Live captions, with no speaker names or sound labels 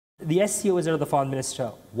The SCO visit of the foreign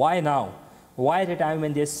minister, why now? Why at a time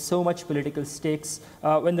when there's so much political stakes,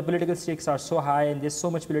 when the political stakes are so high and there's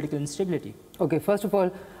so much political instability? Okay, first of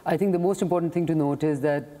all, I think the most important thing to note is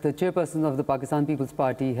that the chairperson of the Pakistan People's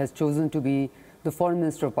Party has chosen to be the foreign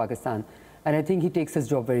minister of Pakistan. And I think he takes his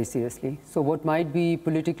job very seriously. So what might be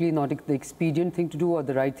politically not the expedient thing to do or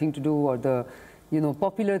the right thing to do or the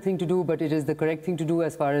popular thing to do, but it is the correct thing to do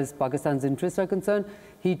as far as Pakistan's interests are concerned,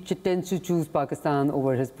 he tends to choose Pakistan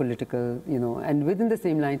over his political, and within the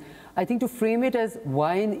same line, I think to frame it as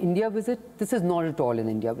why an India visit, this is not at all an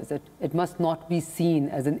India visit. It must not be seen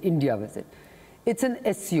as an India visit. It's an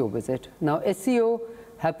SCO visit. Now, SCO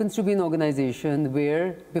happens to be an organization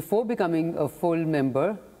where before becoming a full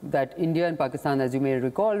member, that India and Pakistan, as you may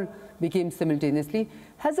recall, became simultaneously,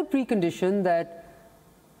 has a precondition that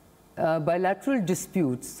bilateral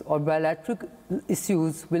disputes or bilateral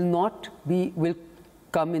issues will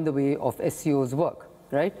come in the way of SCO's work,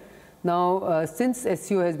 right? Now, since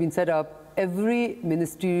SCO has been set up, every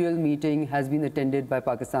ministerial meeting has been attended by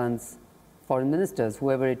Pakistan's foreign ministers,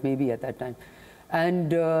 whoever it may be at that time.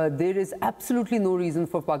 And there is absolutely no reason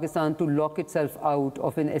for Pakistan to lock itself out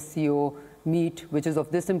of an SCO meet, which is of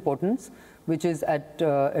this importance, which is at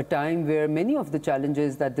a time where many of the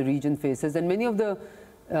challenges that the region faces and many of the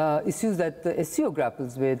issues that the SCO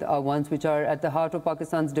grapples with are ones which are at the heart of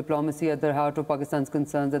Pakistan's diplomacy, at the heart of Pakistan's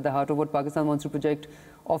concerns, at the heart of what Pakistan wants to project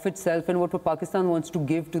of itself and what Pakistan wants to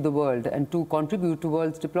give to the world and to contribute to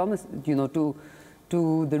world's diplomacy,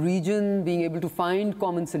 to the region being able to find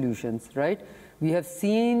common solutions, right? We have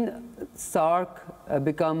seen SAARC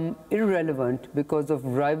become irrelevant because of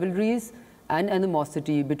rivalries and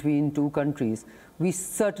animosity between two countries. We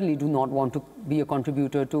certainly do not want to be a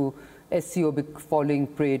contributor to SCO falling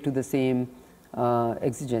prey to the same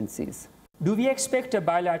exigencies. Do we expect a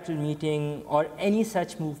bilateral meeting or any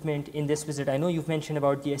such movement in this visit? I know you've mentioned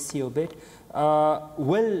about the SCO bit.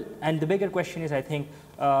 And the bigger question is, I think,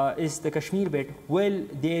 is the Kashmir bit. Will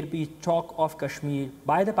there be talk of Kashmir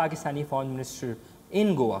by the Pakistani foreign minister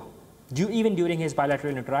in Goa, even during his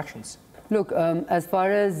bilateral interactions? Look, as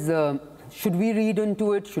far as should we read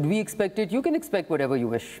into it, should we expect it, you can expect whatever you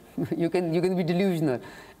wish. you can be delusional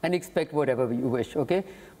and expect whatever you wish, okay?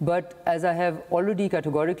 But as I have already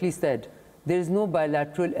categorically said, there is no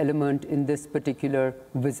bilateral element in this particular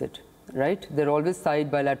visit, right? There are always side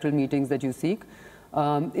bilateral meetings that you seek.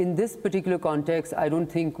 In this particular context, I don't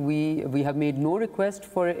think we have made no request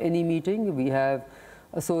for any meeting. We have,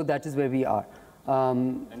 so that is where we are.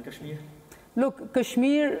 And Kashmir? Look,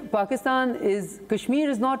 Kashmir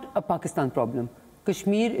is not a Pakistan problem.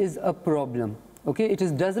 Kashmir is a problem, okay? It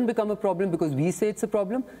doesn't become a problem because we say it's a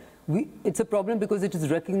problem. It's a problem because it is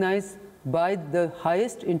recognized by the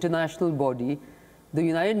highest international body, the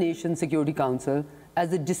United Nations Security Council,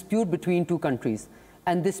 as a dispute between two countries.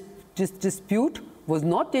 And this dispute was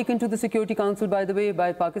not taken to the Security Council, by the way,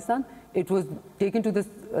 by Pakistan. It was taken to the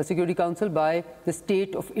Security Council by the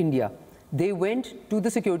state of India. They went to the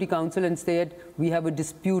Security Council and said, we have a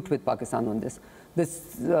dispute with Pakistan on this.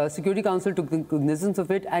 The Security Council took cognizance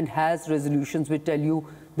of it and has resolutions which tell you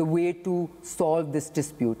the way to solve this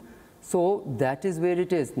dispute. So that is where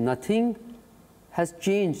it is. Nothing has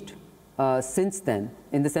changed since then,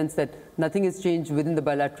 in the sense that nothing has changed within the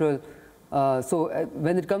bilateral.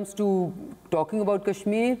 When it comes to talking about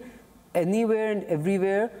Kashmir, anywhere and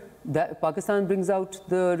everywhere, Pakistan brings out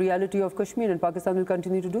the reality of Kashmir, and Pakistan will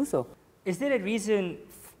continue to do so. Is there a reason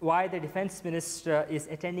why the defense minister is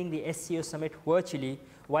attending the SCO summit virtually,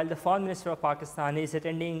 while the foreign minister of Pakistan is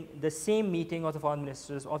attending the same meeting of the foreign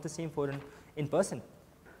ministers of the same forum in person?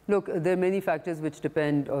 Look, there are many factors which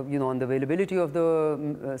depend, on the availability of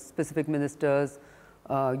the specific ministers,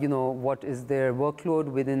 what is their workload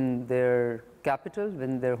within their capital,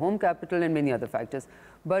 within their home capital, and many other factors.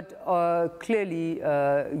 But clearly,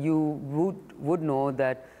 you would know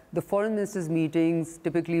that the foreign ministers' meetings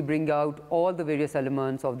typically bring out all the various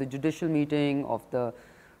elements of the judicial meeting, of the,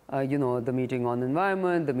 the meeting on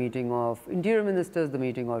environment, the meeting of interior ministers, the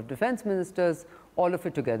meeting of defense ministers, all of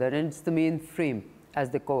it together. And it's the main frame, as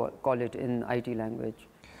they call it in IT language.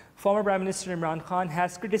 Former Prime Minister Imran Khan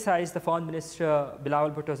has criticized the Foreign Minister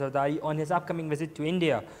Bilawal Bhutto Zardari on his upcoming visit to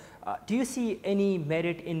India. Do you see any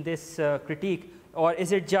merit in this critique, or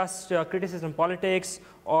is it just criticism politics,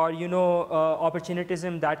 or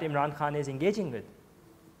opportunism that Imran Khan is engaging with?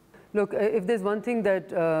 Look, if there's one thing that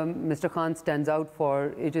Mr. Khan stands out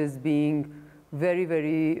for, it is being very,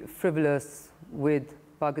 very frivolous with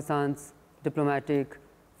Pakistan's diplomatic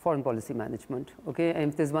foreign policy management. Okay,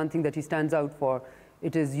 and if there's one thing that he stands out for,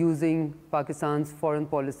 it is using Pakistan's foreign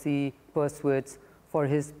policy pursuits for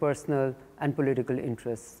his personal and political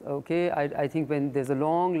interests. Okay, I think when there's a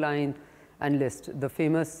long line and list, the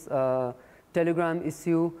famous telegram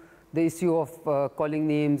issue, the issue of calling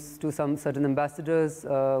names to some certain ambassadors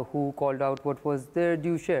who called out what was their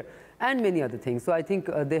due share, and many other things. So I think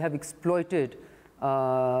they have exploited,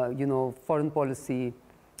 foreign policy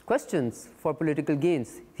questions for political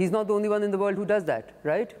gains. He's not the only one in the world who does that,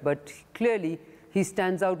 right? But clearly, he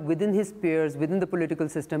stands out within his peers, within the political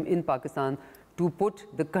system in Pakistan, to put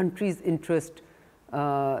the country's interest,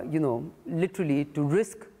 literally to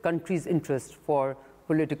risk country's interest for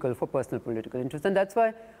personal political interest. And that's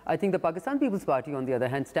why I think the Pakistan People's Party, on the other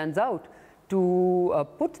hand, stands out to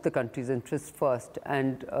put the country's interests first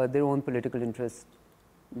and their own political interests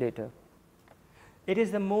later. It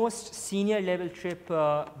is the most senior level trip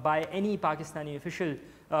by any Pakistani official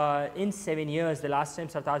in 7 years. The last time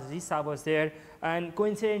Sartaj Aziz Saab was there, and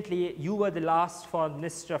coincidentally, you were the last foreign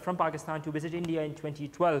minister from Pakistan to visit India in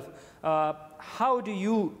 2012. How do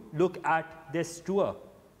you look at this tour?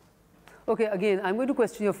 Okay, again, I'm going to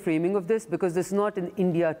question your framing of this, because this is not an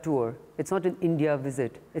India tour. It's not an India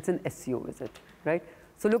visit. It's an SCO visit, right?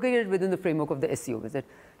 So look at it within the framework of the SCO visit.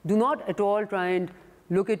 Do not at all try and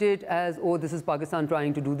look at it as, oh, this is Pakistan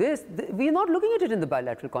trying to do this. We're not looking at it in the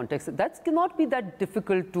bilateral context. That cannot be that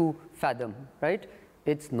difficult to fathom, right?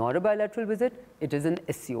 It's not a bilateral visit. It is an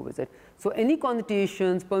SCO visit. So any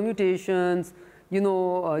connotations, permutations,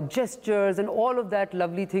 gestures, and all of that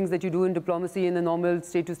lovely things that you do in diplomacy in the normal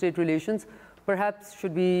state-to-state relations, perhaps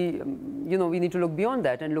should be, we need to look beyond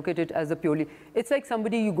that and look at it as a purely, it's like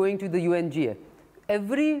somebody you going to the UNGA.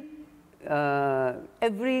 Every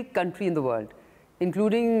country in the world,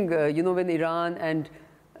 including, when Iran and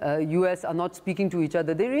US are not speaking to each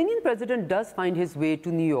other, the Iranian president does find his way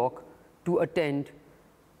to New York to attend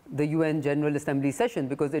the UN General Assembly session,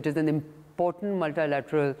 because it is an important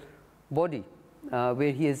multilateral body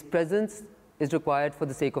where his presence is required for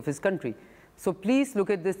the sake of his country. So please look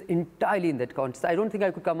at this entirely in that context. I don't think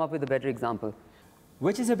I could come up with a better example.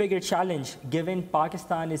 Which is a bigger challenge, given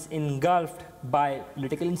Pakistan is engulfed by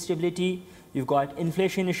political instability? You've got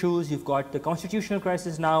inflation issues, you've got the constitutional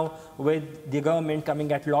crisis now with the government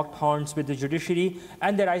coming at locked horns with the judiciary,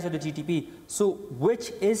 and the rise of the TTP. So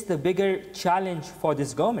which is the bigger challenge for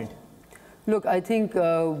this government? Look, I think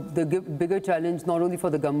the bigger challenge, not only for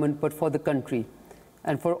the government, but for the country,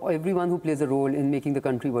 and for everyone who plays a role in making the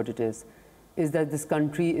country what it is that this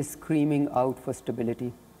country is screaming out for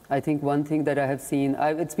stability. I think one thing that I have seen,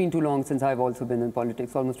 it's been too long since I've also been in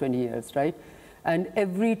politics, almost 20 years, right? And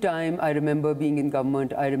every time I remember being in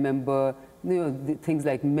government, I remember things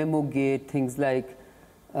like Memogate, things like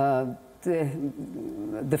the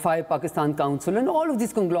Five Pakistan Council, and all of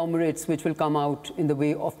these conglomerates which will come out in the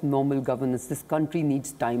way of normal governance. This country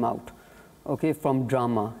needs time out, okay, from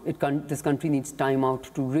drama. This country needs time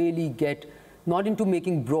out to really get not into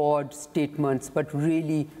making broad statements, but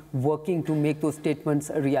really working to make those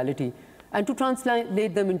statements a reality, and to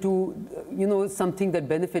translate them into something that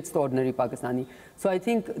benefits the ordinary Pakistani. So I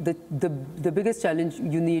think the biggest challenge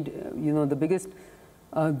you need,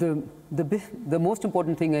 the most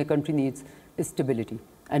important thing a country needs is stability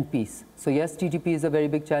and peace. So yes, TTP is a very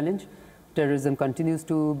big challenge. Terrorism continues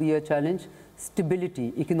to be a challenge.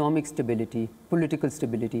 Stability, economic stability, political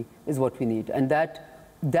stability is what we need, and that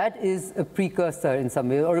is a precursor in some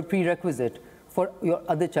way, or a prerequisite for your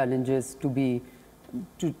other challenges to be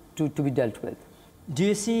dealt with. Do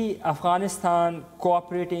you see Afghanistan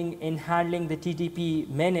cooperating in handling the TTP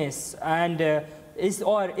menace, and is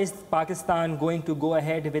Pakistan going to go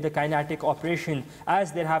ahead with a kinetic operation,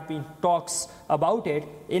 as there have been talks about it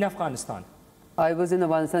in Afghanistan? I was in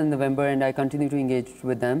Afghanistan in November, and I continue to engage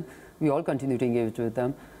with them. We all continue to engage with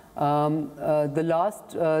them. The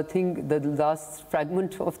last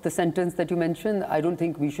fragment of the sentence that you mentioned, I don't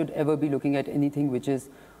think we should ever be looking at anything which is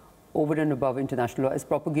over and above international law. As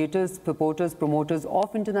propagators, purporters, promoters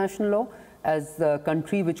of international law, as a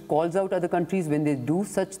country which calls out other countries when they do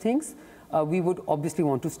such things, we would obviously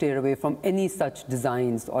want to steer away from any such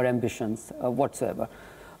designs or ambitions whatsoever.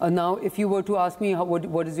 Now, if you were to ask me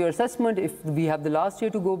what is your assessment, if we have the last year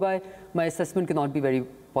to go by, my assessment cannot be very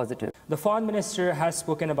positive. The foreign minister has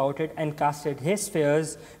spoken about it and casted his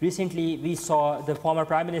fears. Recently, we saw the former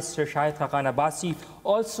Prime Minister Shahid Khaqan Abbasi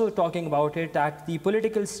also talking about it, that the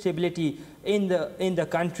political stability in the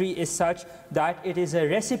country is such that it is a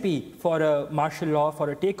recipe for a martial law, for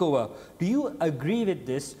a takeover. Do you agree with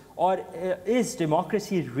this, or is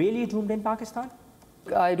democracy really doomed in Pakistan?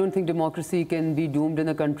 I don't think democracy can be doomed in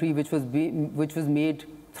a country which was made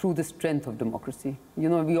through the strength of democracy.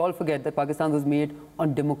 We all forget that Pakistan was made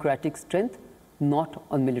on democratic strength, not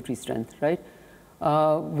on military strength, right?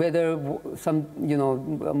 whether some,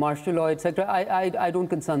 martial law, etc. I don't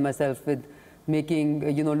concern myself with making,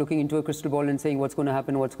 looking into a crystal ball and saying what's going to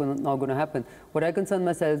happen, what's not going to happen. What I concern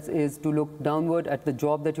myself is to look downward at the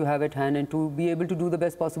job that you have at hand and to be able to do the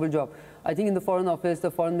best possible job. I think in the Foreign Office,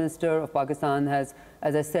 the Foreign Minister of Pakistan has,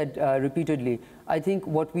 as I said repeatedly, I think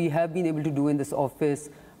what we have been able to do in this office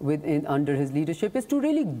under his leadership is to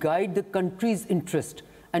really guide the country's interest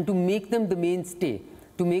and to make them the mainstay,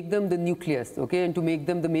 to make them the nucleus, okay, and to make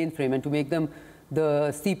them the mainframe and to make them the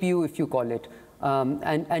CPU, if you call it.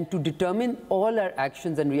 And to determine all our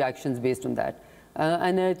actions and reactions based on that.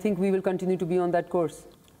 And I think we will continue to be on that course.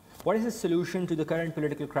 What is the solution to the current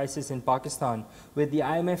political crisis in Pakistan? With the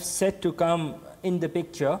IMF set to come in the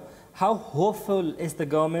picture, how hopeful is the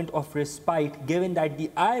government of respite, given that the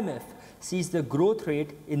IMF sees the growth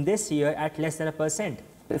rate in this year at less than 1%?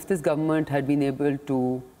 If this government had been able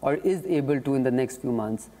to, or is able to in the next few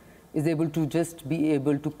months, is able to just be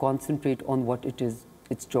able to concentrate on what it is,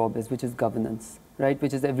 its job is, which is governance, right?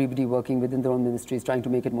 Which is everybody working within their own ministries, trying to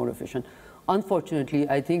make it more efficient. Unfortunately,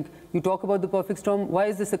 I think you talk about the perfect storm. Why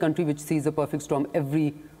is this a country which sees a perfect storm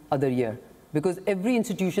every other year? Because every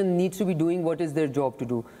institution needs to be doing what is their job to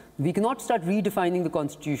do. We cannot start redefining the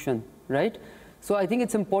constitution, right? So I think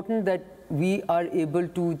it's important that we are able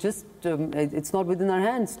to just, it's not within our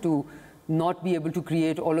hands to not be able to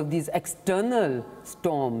create all of these external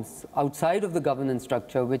storms outside of the governance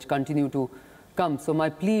structure which continue to come. So my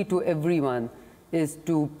plea to everyone is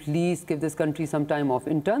to please give this country some time off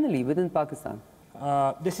internally within Pakistan.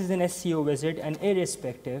 This is an SCO visit, and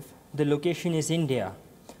irrespective, the location is India.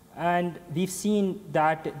 And we've seen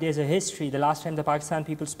that there's a history. The last time the Pakistan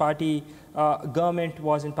People's Party government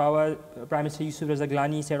was in power, Prime Minister Yusuf Raza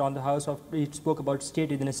Gilani said on the House of, he spoke about state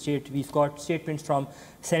within a state. We've got statements from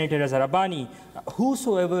Senator Hina Rabbani.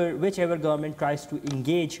 Whichever government tries to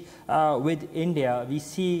engage with India, we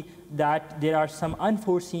see that there are some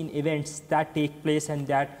unforeseen events that take place and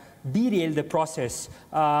that derail the process.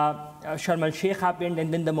 Sharm el-Sheikh happened,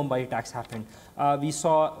 and then the Mumbai attacks happened. We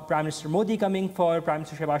saw Prime Minister Modi coming for Prime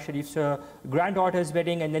Minister Shehbaz Sharif's granddaughter's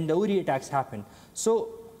wedding, and then the Uri attacks happened. So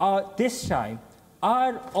this time,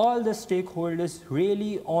 are all the stakeholders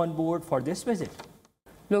really on board for this visit?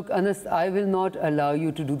 Look, Anas, I will not allow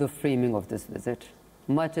you to do the framing of this visit,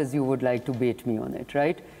 much as you would like to bait me on it,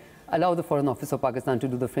 right? Allow the Foreign Office of Pakistan to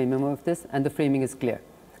do the framing of this, and the framing is clear.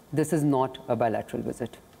 This is not a bilateral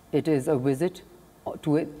visit. It is a visit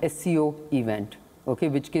to an SCO event, okay,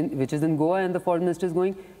 which is in Goa and the Foreign Minister is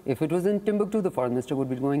going. If it was in Timbuktu, the Foreign Minister would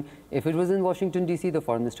be going. If it was in Washington, DC, the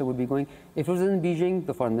Foreign Minister would be going. If it was in Beijing,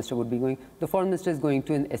 the Foreign Minister would be going. The Foreign Minister is going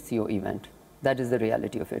to an SCO event. That is the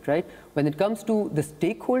reality of it, right? When it comes to the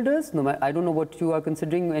stakeholders, I don't know what you are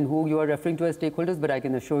considering and who you are referring to as stakeholders, but I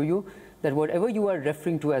can assure you that whatever you are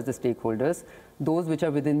referring to as the stakeholders, those which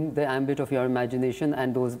are within the ambit of your imagination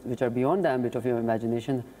and those which are beyond the ambit of your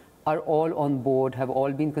imagination are all on board, have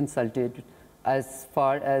all been consulted as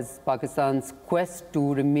far as Pakistan's quest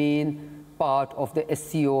to remain part of the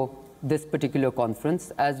SCO, this particular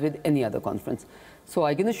conference, as with any other conference. So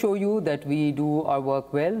I can assure you that we do our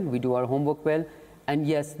work well, we do our homework well, and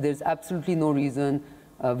yes, there's absolutely no reason.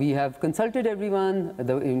 We have consulted everyone,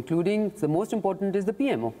 including, the most important is the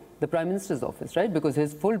PMO, the Prime Minister's office, right? Because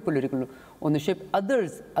his full political ownership,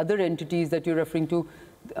 other entities that you're referring to,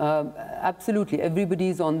 absolutely,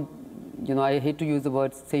 everybody's on, I hate to use the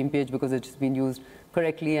word same page because it's been used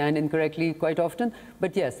correctly and incorrectly quite often,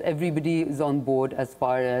 but yes, everybody is on board as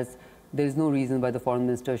far as there is no reason why the Foreign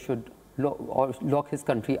Minister should lock his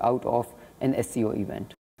country out of an SCO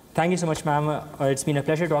event. Thank you so much, ma'am. It's been a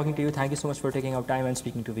pleasure talking to you. Thank you so much for taking out time and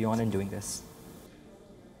speaking to WION and doing this.